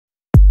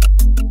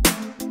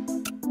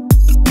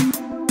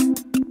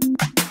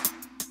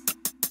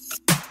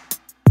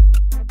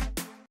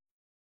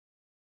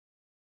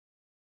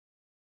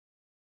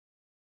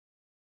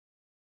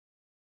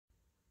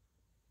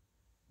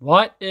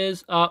What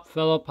is up,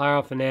 fellow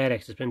Pyro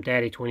Fanatics? It's been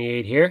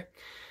Daddy28 here.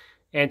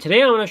 And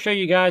today I'm going to show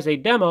you guys a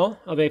demo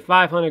of a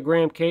 500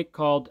 gram cake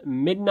called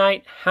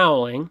Midnight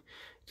Howling.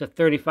 It's a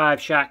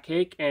 35 shot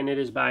cake and it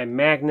is by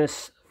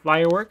Magnus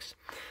Fireworks.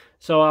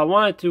 So I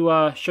wanted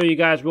to show you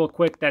guys real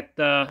quick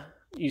that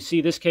you see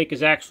this cake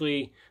has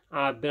actually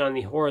been on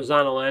the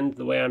horizontal end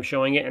the way I'm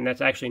showing it, and that's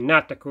actually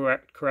not the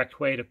correct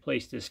way to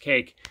place this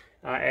cake.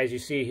 As you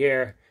see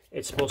here,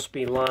 it's supposed to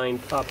be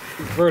lined up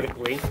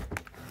vertically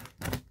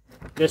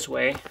this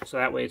way, so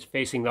that way it's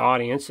facing the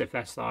audience, if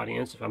that's the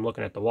audience, if I'm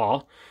looking at the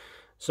wall.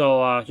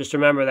 So just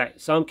remember that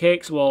some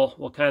cakes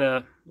will kind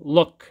of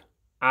look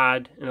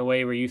odd in a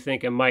way where you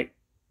think it might,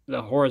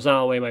 the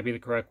horizontal way might be the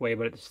correct way,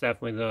 but it's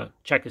definitely the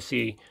check to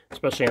see,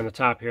 especially on the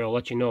top here. It'll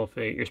let you know if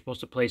you're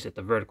supposed to place it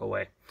the vertical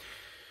way.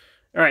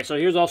 All right, so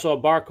here's also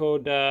a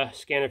barcode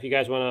scanner if you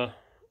guys want to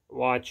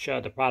watch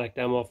the product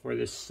demo for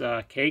this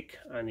cake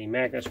on the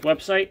Magnus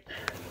website.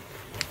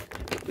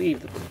 I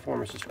believe the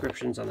performance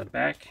description's on the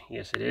back.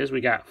 Yes, it is.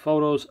 We got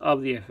photos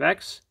of the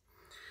effects.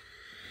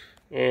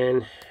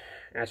 And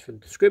as for the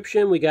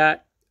description, we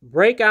got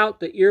break out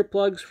the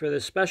earplugs for the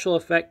special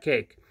effect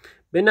cake.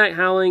 Midnight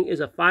Howling is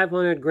a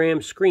 500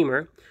 gram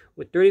screamer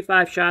with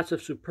 35 shots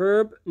of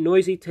superb,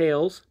 noisy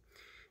tails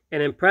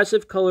and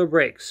impressive color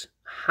breaks.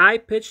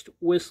 High-pitched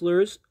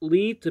whistlers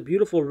lead to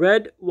beautiful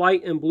red,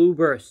 white, and blue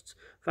bursts,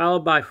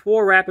 followed by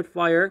 4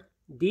 rapid-fire,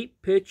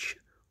 deep-pitch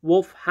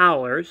wolf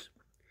howlers,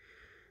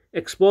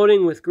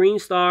 exploding with green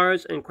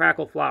stars and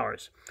crackle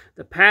flowers.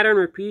 The pattern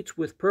repeats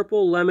with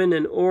purple, lemon,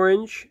 and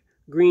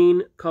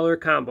orange-green color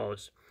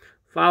combos,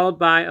 followed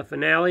by a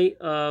finale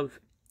of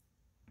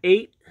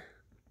 8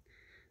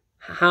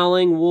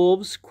 howling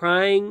wolves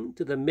crying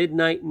to the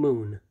midnight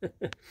moon.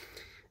 All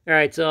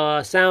right,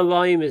 so sound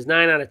volume is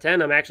 9 out of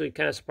 10. I'm actually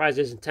kind of surprised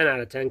it isn't 10 out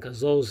of 10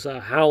 because those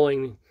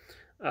howling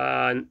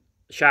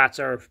shots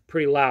are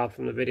pretty loud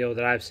from the video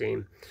that I've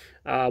seen.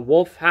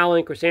 Wolf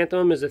Howling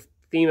Chrysanthemum is a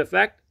theme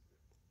effect.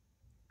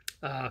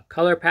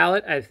 Color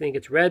palette, I think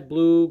it's red,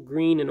 blue,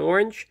 green, and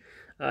orange.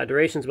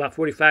 Duration is about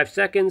 45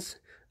 seconds.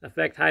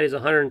 Effect height is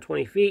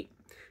 120 feet.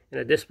 And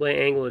the display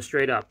angle is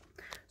straight up.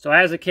 So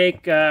as the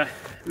cake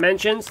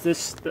mentions,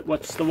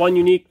 what's the one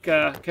unique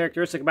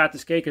characteristic about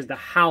this cake is the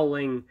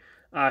howling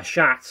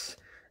shots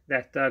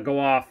that go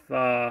off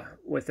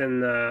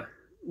within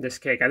this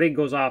cake. I think it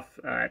goes off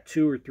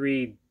 2 or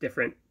 3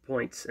 different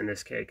points in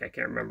this cake. I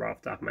can't remember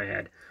off the top of my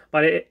head.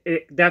 But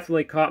it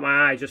definitely caught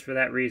my eye just for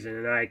that reason,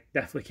 and I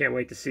definitely can't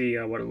wait to see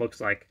what it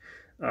looks like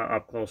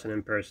up close and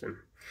in person.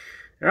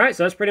 All right,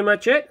 so that's pretty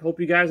much it. Hope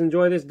you guys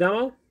enjoy this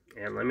demo,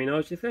 and let me know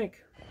what you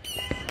think.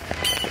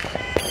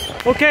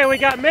 Okay, we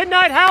got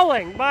Midnight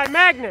Howling by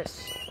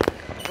Magnus.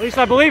 At least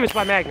I believe it's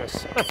by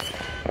Magnus.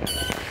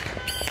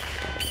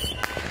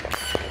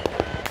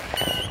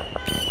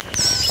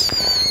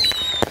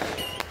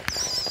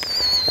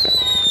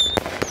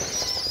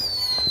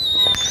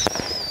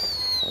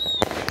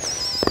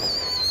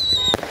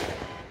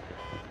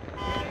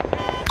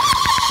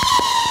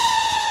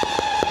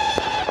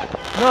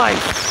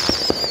 Nice.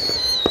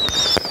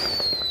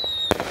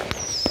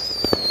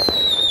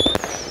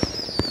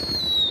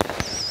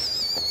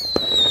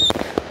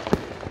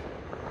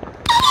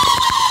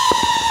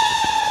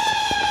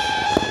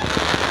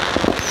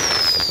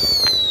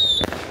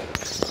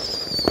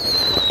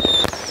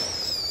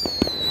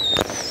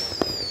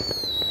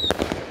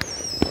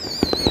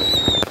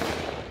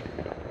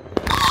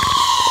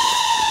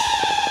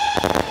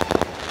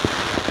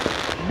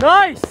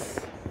 Nice!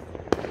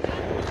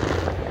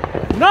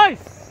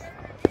 Nice!